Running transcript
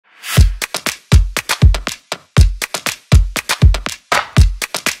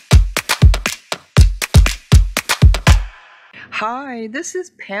Hi, this is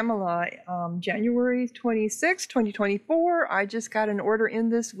Pamela. January 26, 2024. I just got an order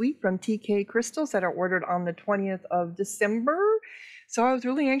in this week from TK Crystals that I ordered on the 20th of December. So I was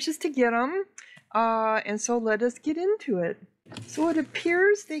really anxious to get them. And so let us get into it. So it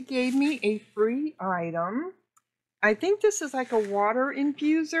appears they gave me a free item. I think this is like a water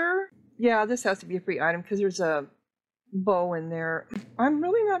infuser. Yeah, this has to be a free item because there's a bow in there. I'm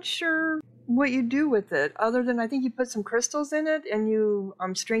really not sure what you do with it, other than I think you put some crystals in it and you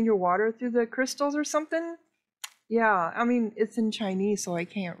strain your water through the crystals or something. Yeah, I mean, it's in Chinese, so I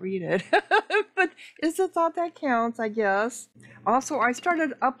can't read it. But it's a thought that counts, I guess. Also, I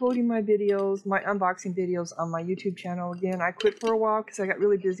started uploading my videos, my unboxing videos on my YouTube channel again. I quit for a while because I got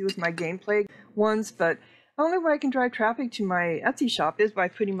really busy with my gameplay ones, but the only way I can drive traffic to my Etsy shop is by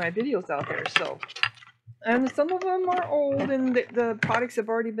putting my videos out there. So, and some of them are old and the products have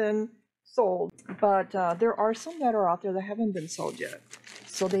already been sold, but there are some that are out there that haven't been sold yet.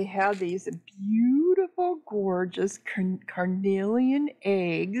 So they have these beautiful, gorgeous carnelian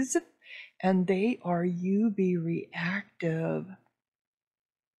eggs, and they are UV reactive.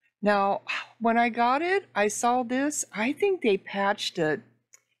 Now, when I got it, I saw this. I think they patched it.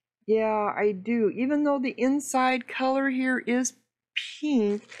 Yeah, I do. Even though the inside color here is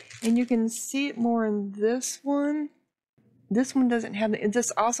pink, and you can see it more in this one. This one doesn't have it.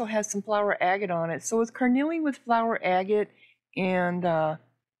 This also has some flower agate on it. So it's carnelian with flower agate and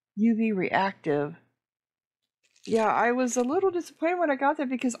UV reactive. Yeah, I was a little disappointed when I got that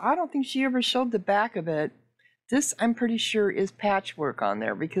because I don't think she ever showed the back of it. This, I'm pretty sure, is patchwork on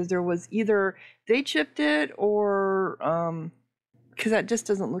there because there was either they chipped it or because that just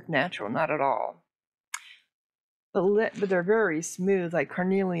doesn't look natural, not at all. But they're very smooth, like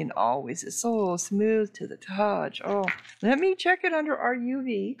carnelian always is so smooth to the touch. Oh, let me check it under our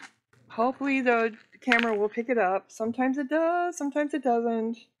UV. Hopefully the camera will pick it up. Sometimes it does, sometimes it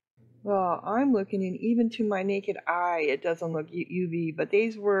doesn't. Well, I'm looking and even to my naked eye, it doesn't look UV. But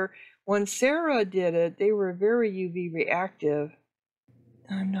these were, when Sarah did it, they were very UV reactive.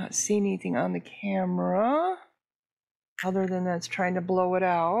 I'm not seeing anything on the camera other than that's trying to blow it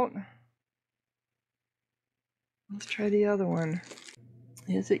out. Let's try the other one.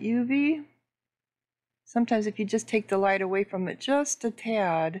 Is it UV? Sometimes if you just take the light away from it just a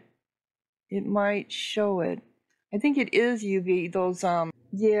tad, it might show it. I think it is UV, those,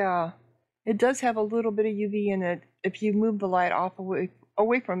 yeah. It does have a little bit of UV in it if you move the light off away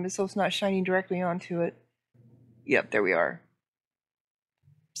from it so it's not shining directly onto it. Yep, there we are.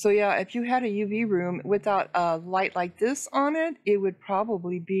 So yeah, if you had a UV room without a light like this on it, it would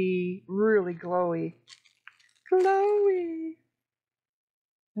probably be really glowy. Glowy!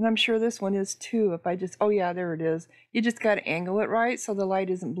 And I'm sure this one is too, if I just, oh yeah, there it is. You just got to angle it right so the light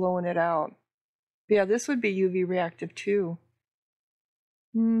isn't blowing it out. But yeah, this would be UV reactive too.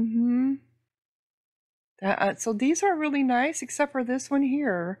 So these are really nice, except for this one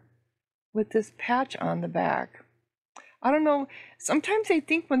here with this patch on the back. I don't know, sometimes I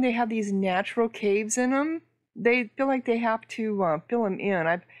think when they have these natural caves in them, they feel like they have to fill them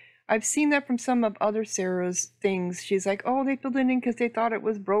in. I've seen that from some of other Sarah's things. She's like, oh, they filled it in because they thought it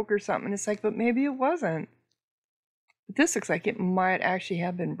was broke or something. It's like, but maybe it wasn't. But this looks like it might actually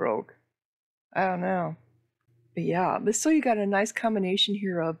have been broke. I don't know. But yeah, but still you got a nice combination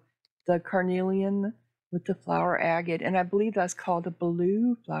here of the carnelian with the flower agate. And I believe that's called a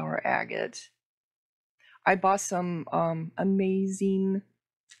blue flower agate. I bought some amazing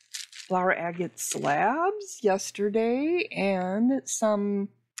flower agate slabs yesterday and some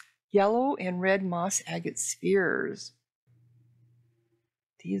yellow and red moss agate spheres.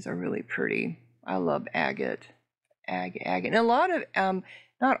 These are really pretty. I love agate. Agate. And a lot of,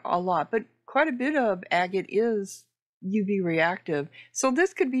 not a lot, but quite a bit of agate is UV reactive. So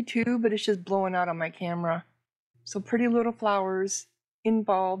this could be too, but it's just blowing out on my camera. So pretty little flowers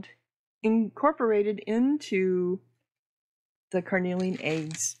incorporated into the carnelian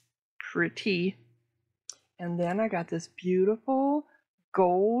eggs. Pretty. And then I got this beautiful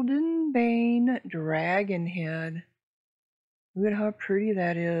golden bane dragon head. Look at how pretty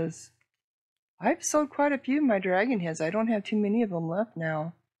that is. I've sold quite a few of my dragon heads. I don't have too many of them left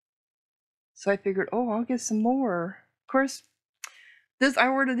now. So I figured, oh, I'll get some more. Of course, I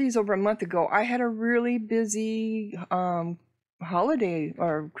ordered these over a month ago. I had a really busy holiday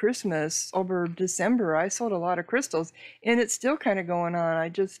or Christmas over December. I sold a lot of crystals and it's still kind of going on. I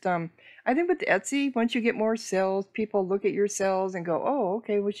just I think with Etsy, once you get more sales, people look at your sales and go, oh,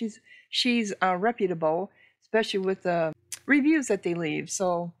 okay, well she's reputable, especially with the reviews that they leave.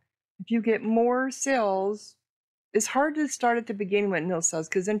 So if you get more sales, it's hard to start at the beginning with no sales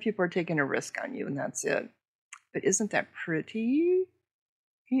because then people are taking a risk on you and that's it. But isn't that pretty?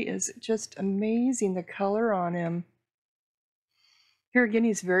 He is just amazing, the color on him. Here again,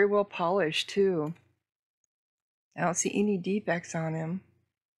 he's very well polished too. I don't see any defects on him.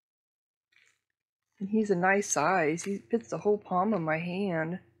 And he's a nice size. He fits the whole palm of my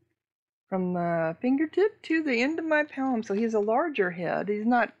hand. From the fingertip to the end of my palm. So he's a larger head. He's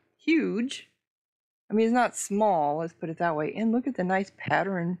not huge. I mean, he's not small, let's put it that way. And look at the nice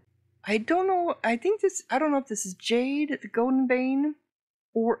pattern. I don't know. I don't know if this is Jade, the golden bane,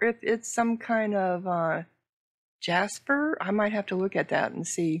 or if it's some kind of Jasper. I might have to look at that and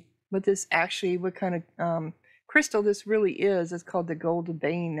see what kind of crystal this really is. It's called the golden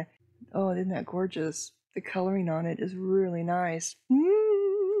bane. Oh, isn't that gorgeous? The coloring on it is really nice.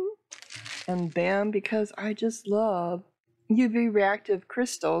 And then, because I just love UV reactive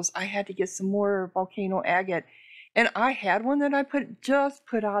crystals, I had to get some more volcano agate. And I had one that I just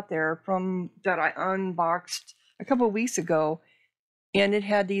put out there that I unboxed a couple of weeks ago. And it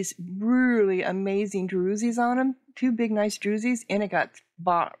had these really amazing drusies on them. 2 big nice drusies, and it got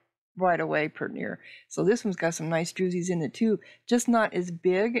bought right away per near. So this one's got some nice drusies in it too. Just not as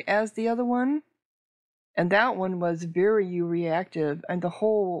big as the other one. And that one was very UV reactive, and the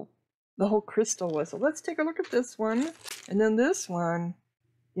whole crystal was. So let's take a look at this one. And then this one.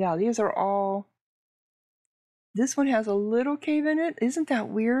 Yeah, these are all. This one has a little cave in it. Isn't that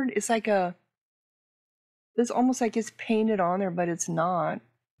weird? It's like it's almost like it's painted on there, but it's not.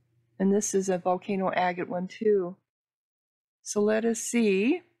 And this is a volcano agate one too. So let us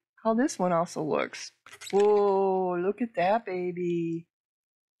see how this one also looks. Whoa, look at that baby.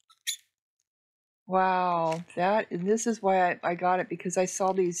 Wow, this is why I got it, because I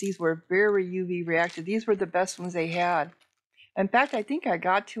saw these were very UV reactive. These were the best ones they had. In fact, I think I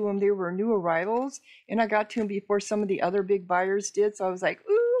got to them, they were new arrivals, and I got to them before some of the other big buyers did, so I was like,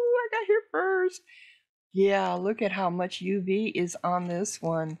 ooh, I got here first. Yeah, look at how much UV is on this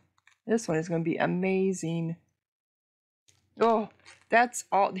one. This one is going to be amazing. Oh, that's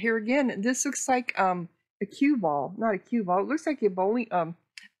all. Here again, this looks like a cue ball. Not a cue ball. It looks like a bowling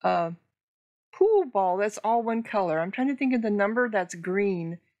pool ball. That's all one color. I'm trying to think of the number that's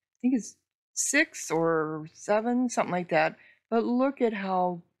green. I think it's 6 or 7, something like that. But look at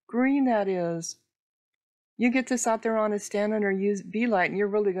how green that is. You get this out there on a stand under UV light, and you're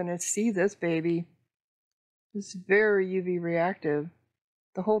really going to see this baby. It's very UV reactive.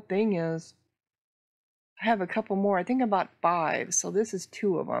 The whole thing is. I have a couple more. I think about 5. So this is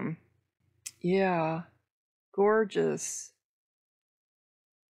 2 of them. Yeah. Gorgeous.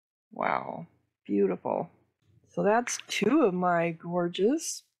 Wow. Beautiful. So that's 2 of my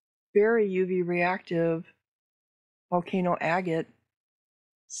gorgeous, very UV reactive volcano agate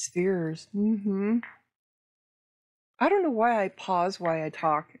spheres. I don't know why I pause while I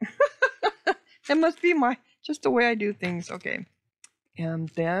talk. It must be just the way I do things. Okay. And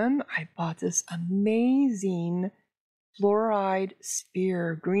then I bought this amazing fluoride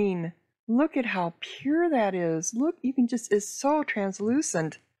sphere, green. Look at how pure that is. Look, it's so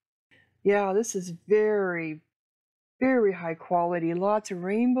translucent. Yeah, this is very, very high quality. Lots of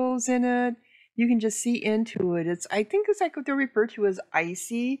rainbows in it. You can just see into it. I think it's like what they refer to as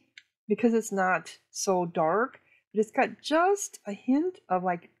icy, because it's not so dark, but it's got just a hint of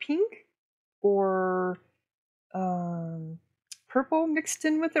like pink or purple mixed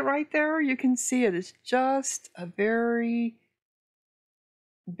in with it right there. You can see it. It's just a very,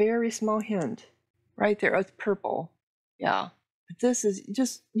 very small hint right there. It's purple. Yeah. But this is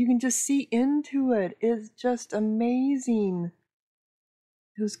you can just see into it. It's just amazing.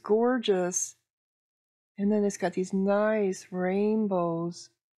 It was gorgeous. And then it's got these nice rainbows.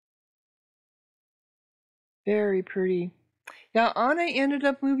 Very pretty. Yeah, Anna ended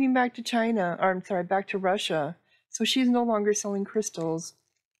up moving back to China, or I'm sorry, back to Russia. So she's no longer selling crystals,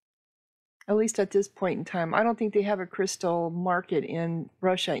 at least at this point in time. I don't think they have a crystal market in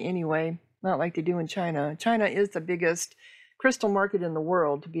Russia anyway, not like they do in China. China is the biggest crystal market in the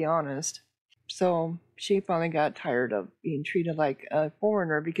world, to be honest. So she finally got tired of being treated like a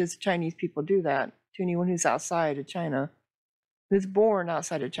foreigner, because Chinese people do that to anyone who's outside of China, who's born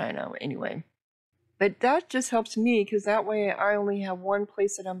outside of China anyway. But that just helps me, because that way I only have one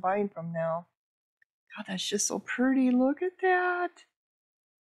place that I'm buying from now. God, that's just so pretty. Look at that.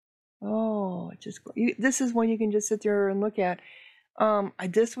 Oh, this is one you can just sit there and look at.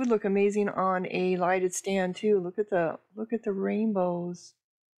 This would look amazing on a lighted stand too. Look at the rainbows.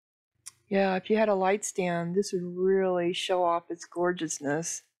 Yeah, if you had a light stand, this would really show off its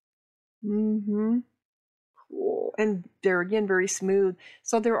gorgeousness. Cool. And they're again very smooth.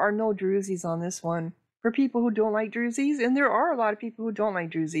 So there are no drusies on this one. For people who don't like drusies, and there are a lot of people who don't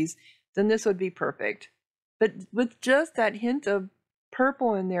like drusies, then this would be perfect. But with just that hint of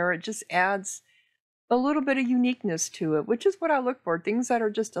purple in there, it just adds a little bit of uniqueness to it, which is what I look for. Things that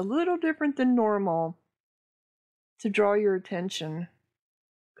are just a little different than normal to draw your attention.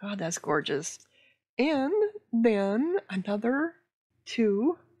 God, that's gorgeous. And then another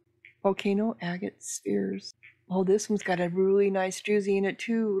 2 volcano agate spheres. Oh, this one's got a really nice druzy in it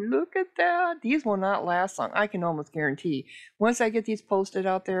too. Look at that. These will not last long. I can almost guarantee. Once I get these posted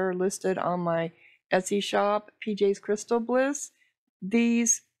out there, listed on my Etsy shop, PJ's Crystal Bliss,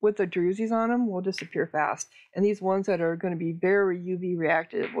 these with the druzies on them will disappear fast. And these ones that are going to be very UV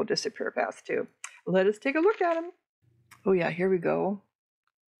reactive will disappear fast too. Let us take a look at them. Oh yeah, here we go.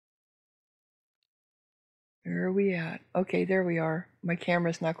 Where are we at? Okay, there we are. My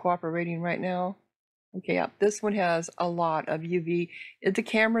camera's not cooperating right now. Okay, yeah, this one has a lot of UV. The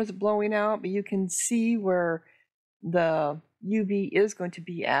camera's blowing out, but you can see where the UV is going to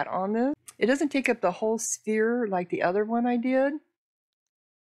be at on this. It doesn't take up the whole sphere like the other one I did,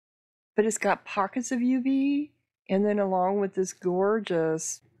 but it's got pockets of UV, and then along with this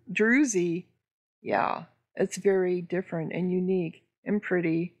gorgeous druzy, yeah, it's very different and unique and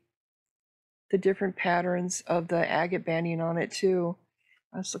pretty. The different patterns of the agate banding on it too.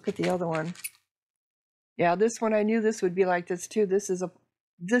 Let's look at the other one. Yeah, this one I knew this would be like this too. This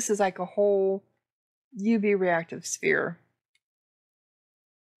is like a whole UV reactive sphere.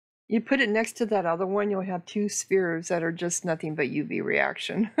 You put it next to that other one, you'll have 2 spheres that are just nothing but UV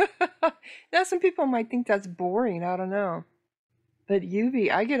reaction. Now some people might think that's boring, I don't know. But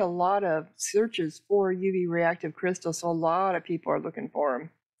UV, I get a lot of searches for UV reactive crystals, so a lot of people are looking for them.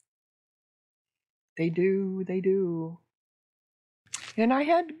 They do. And I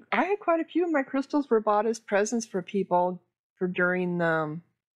had quite a few of my crystals were bought as presents for people for during the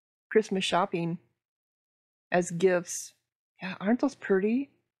Christmas shopping as gifts. Yeah, aren't those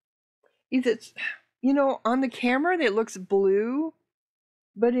pretty? It's, you know, on the camera it looks blue,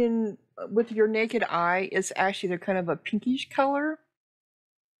 but with your naked eye, it's actually they're kind of a pinkish color.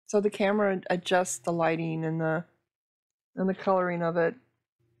 So the camera adjusts the lighting and the coloring of it.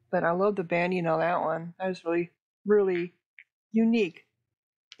 But I love the banding on that one. That was really, really unique.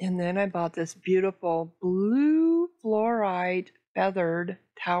 And then I bought this beautiful blue fluorite feathered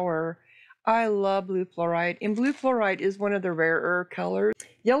tower. I love blue fluorite, and blue fluorite is one of the rarer colors.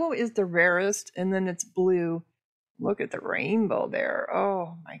 Yellow is the rarest, and then it's blue. Look at the rainbow there.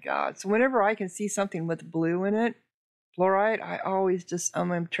 Oh my God. So whenever I can see something with blue in it, fluorite, I always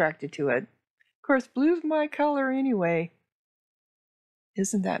I'm attracted to it. Of course, blue's my color anyway.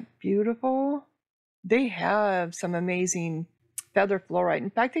 Isn't that beautiful? They have some amazing feather fluorite. In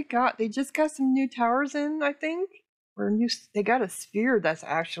fact, they just got some new towers in, I think. They got a sphere that's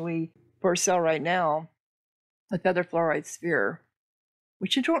actually for sale right now. A feather fluorite sphere,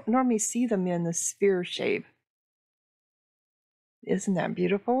 which you don't normally see them in the sphere shape. Isn't that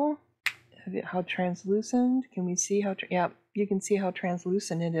beautiful? How translucent? Can we see how? Yeah, you can see how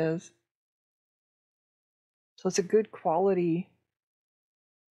translucent it is. So it's a good quality.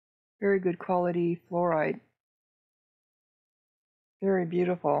 Very good quality fluorite. Very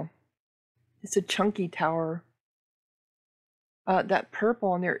beautiful. It's a chunky tower. That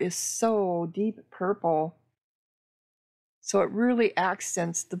purple in there is so deep purple. So it really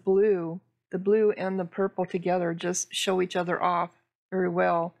accents the blue. The blue and the purple together just show each other off very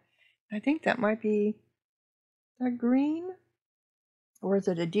well. I think that might be that green. Or is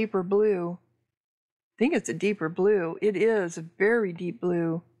it a deeper blue? I think it's a deeper blue. It is a very deep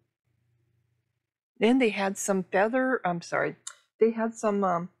blue. Then they had some they had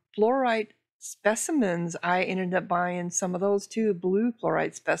some fluorite specimens. I ended up buying some of those too, blue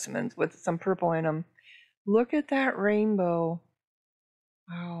fluorite specimens with some purple in them. Look at that rainbow.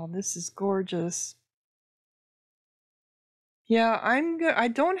 Wow, this is gorgeous. Yeah, I'm good. I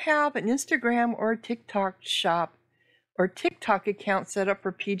don't have an Instagram or TikTok shop or TikTok account set up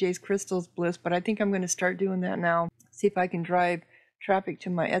for PJ's Crystals Bliss, but I think I'm going to start doing that now. See if I can drive traffic to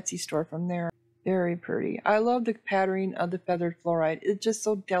my Etsy store from there. Very pretty. I love the patterning of the feathered fluorite. It's just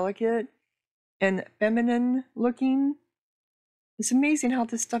so delicate and feminine looking. It's amazing how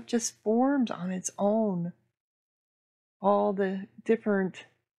this stuff just forms on its own. All the different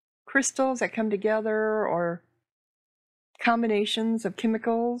crystals that come together or combinations of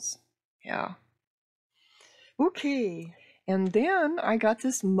chemicals. Yeah. Okay. And then I got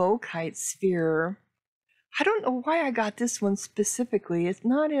this Mokite sphere. I don't know why I got this one specifically. It's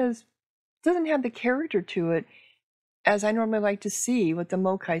not as, doesn't have the character to it as I normally like to see with the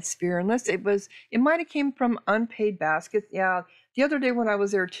Mokite sphere, unless it might have came from unpaid baskets. Yeah, the other day when I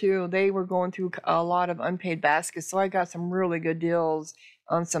was there too, they were going through a lot of unpaid baskets, so I got some really good deals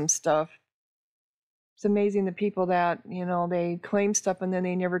on some stuff. It's amazing the people that, you know, they claim stuff and then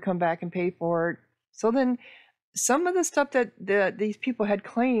they never come back and pay for it. So then some of the stuff that these people had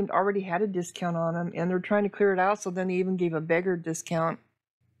claimed already had a discount on them, and they're trying to clear it out, so then they even gave a beggar discount.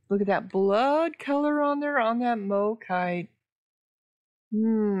 Look at that blood color on there on that Mo-kite.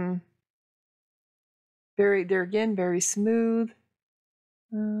 They're again very smooth.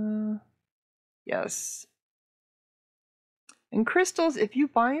 Yes. And crystals, if you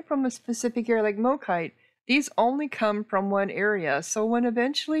buy them from a specific area like Mo-kite, these only come from one area. So when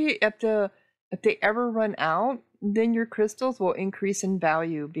eventually, if they ever run out, then your crystals will increase in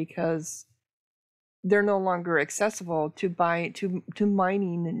value because they're no longer accessible to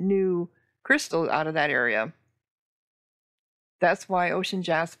mining new crystals out of that area. That's why ocean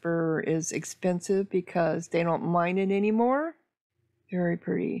jasper is expensive, because they don't mine it anymore. Very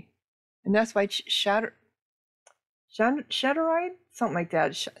pretty. And that's why shatterite, something like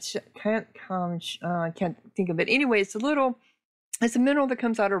that. I can't think of it. Anyway, it's a mineral that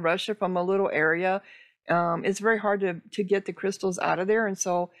comes out of Russia from a little area. It's very hard to get the crystals out of there, and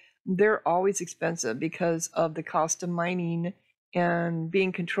so they're always expensive because of the cost of mining and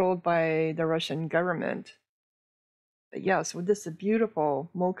being controlled by the Russian government. But yeah, so this is a beautiful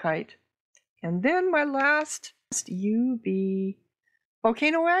Mo-kite. And then my last UV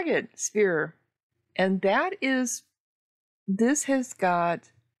volcano agate sphere. And this has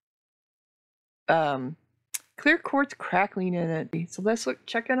got clear quartz crackling in it. So let's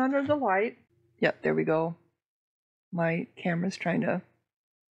check it under the light. Yep, there we go. My camera's trying to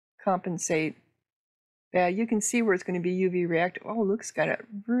compensate. Yeah, you can see where it's going to be UV reactive. Oh, looks got it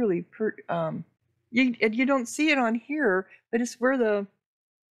really you don't see it on here, but it's where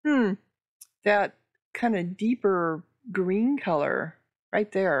that kind of deeper green color right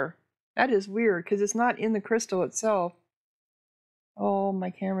there. That is weird because it's not in the crystal itself. Oh, my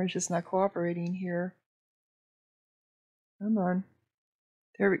camera's just not cooperating here. Come on.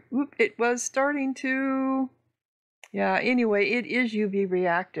 It was starting to. Yeah, anyway, it is UV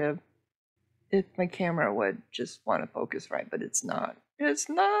reactive. If my camera would just want to focus right, but it's not. It's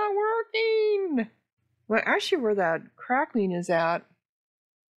not working! Well, actually, where that crackling is at,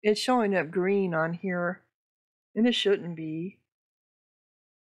 it's showing up green on here. And it shouldn't be.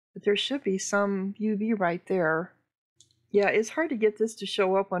 But there should be some UV right there. Yeah, it's hard to get this to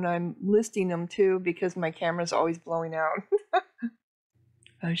show up when I'm listing them too, because my camera's always blowing out.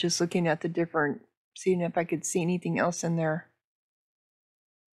 I was just looking at the different, seeing if I could see anything else in there.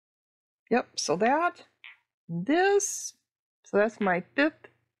 Yep, so that's my 5th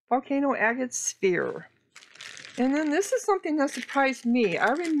volcano agate sphere. And then this is something that surprised me.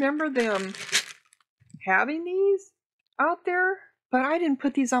 I remember them having these out there, but I didn't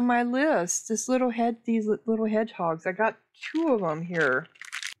put these on my list. These little hedgehogs. I got 2 of them here.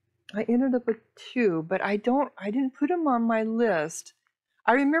 I ended up with 2, but I didn't put them on my list.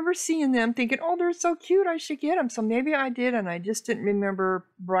 I remember seeing them thinking, oh, they're so cute, I should get them. So maybe I did, and I just didn't remember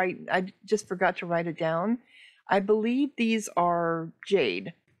I just forgot to write it down. I believe these are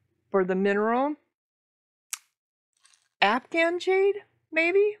jade for the mineral. Afghan jade,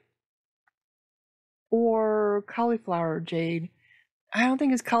 maybe? Or cauliflower jade. I don't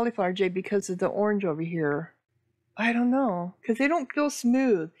think it's cauliflower jade because of the orange over here. I don't know, because they don't feel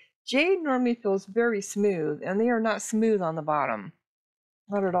smooth. Jade normally feels very smooth, and they are not smooth on the bottom.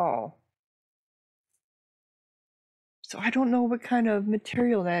 Not at all. So I don't know what kind of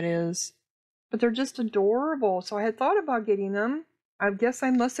material that is, but they're just adorable. So I had thought about getting them. I guess I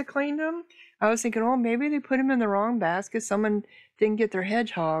must have claimed them. I was thinking, oh, maybe they put them in the wrong basket. Someone didn't get their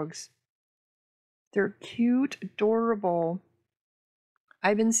hedgehogs. They're cute, adorable.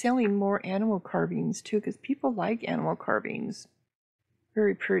 I've been selling more animal carvings too, because people like animal carvings.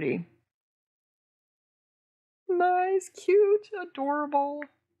 Very pretty. Nice, cute, adorable.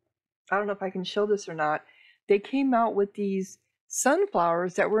 I don't know if I can show this or not. They came out with these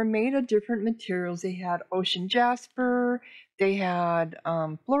sunflowers that were made of different materials. They had ocean jasper, they had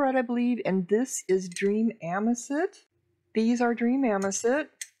fluorite, I believe, and this is dream amethyst. These are dream amethyst.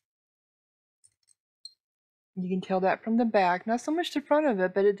 You can tell that from the back. Not so much the front of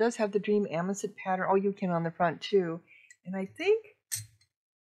it, but it does have the dream amethyst pattern. Oh, you can on the front too. And I think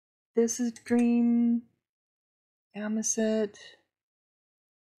this is dream amethyst.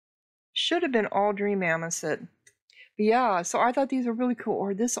 Should have been all dream amethyst. But yeah, so I thought these were really cool.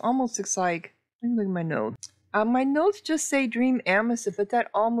 Or this almost looks like, let me look at my notes. My notes just say dream amethyst, but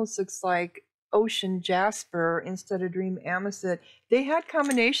that almost looks like ocean jasper instead of dream amethyst. They had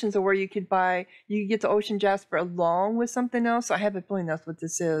combinations of where you could get the ocean jasper along with something else. I have a feeling that's what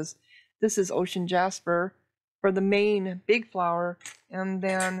this is. This is ocean jasper for the main big flower, and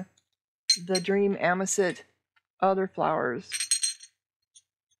then the Dream Amethyst other flowers.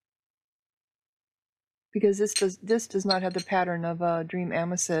 Because this does not have the pattern of a Dream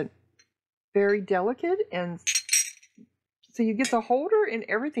Amethyst. Very delicate, and so you get the holder and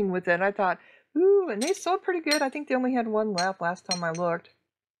everything with it. I thought, ooh, and they sold pretty good. I think they only had one left last time I looked.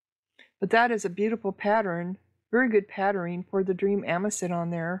 But that is a beautiful pattern. Very good patterning for the Dream Amethyst on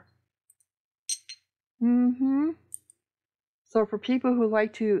there. So for people who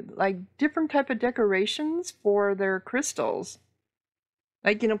like different type of decorations for their crystals.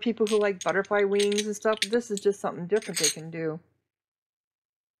 Like, you know, people who like butterfly wings and stuff, this is just something different they can do.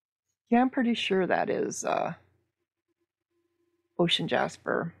 Yeah, I'm pretty sure that is Ocean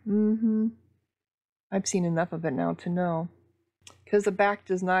Jasper. I've seen enough of it now to know. Because the back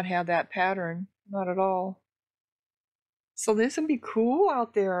does not have that pattern. Not at all. So this would be cool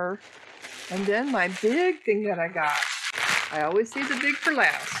out there. And then my big thing that I got. I always save the big for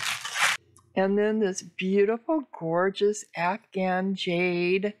last. And then this beautiful, gorgeous Afghan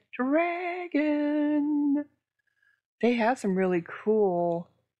Jade dragon. They have some really cool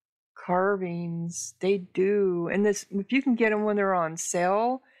carvings. They do. And this, if you can get them when they're on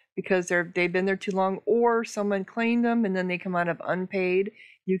sale, because they've been there too long, or someone claimed them and then they come out of unpaid,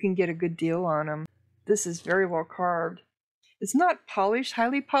 you can get a good deal on them. This is very well carved. It's not polished,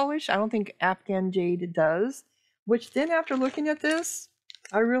 highly polished. I don't think Afghan Jade does. Which then, after looking at this,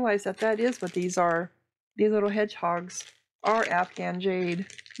 I realized that is what these are. These little hedgehogs are Afghan Jade.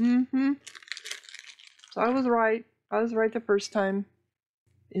 So I was right. I was right the first time.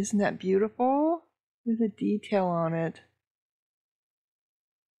 Isn't that beautiful? With the detail on it.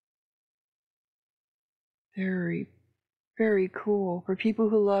 Very, very cool for people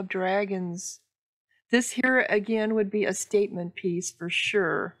who love dragons. This here again would be a statement piece for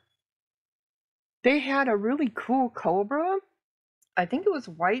sure. They had a really cool cobra. I think it was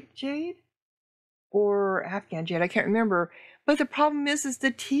white jade or Afghan jade. I can't remember. But the problem is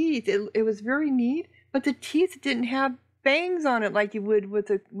the teeth. It was very neat, but the teeth didn't have bangs on it like you would with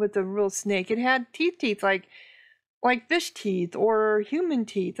a real snake. It had teeth like fish teeth or human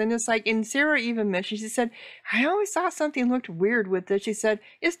teeth. And it's like, and Sarah even mentioned, she said, I always thought something looked weird with this. She said,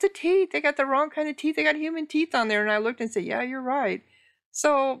 it's the teeth. They got the wrong kind of teeth. They got human teeth on there. And I looked and said, yeah, you're right.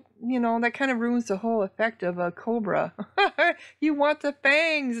 So, you know, that kind of ruins the whole effect of a cobra. You want the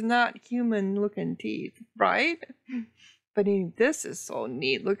fangs, not human looking teeth, right? But this is so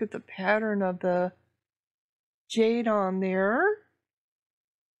neat. Look at the pattern of the jade on there.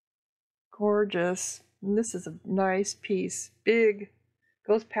 Gorgeous. And this is a nice piece. Big.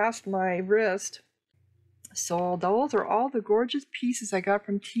 Goes past my wrist. So those are all the gorgeous pieces I got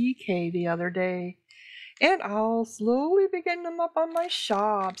from TK the other day. And I'll slowly be getting them up on my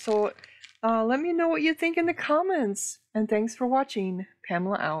shop. So let me know what you think in the comments. And thanks for watching.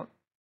 Pamela out.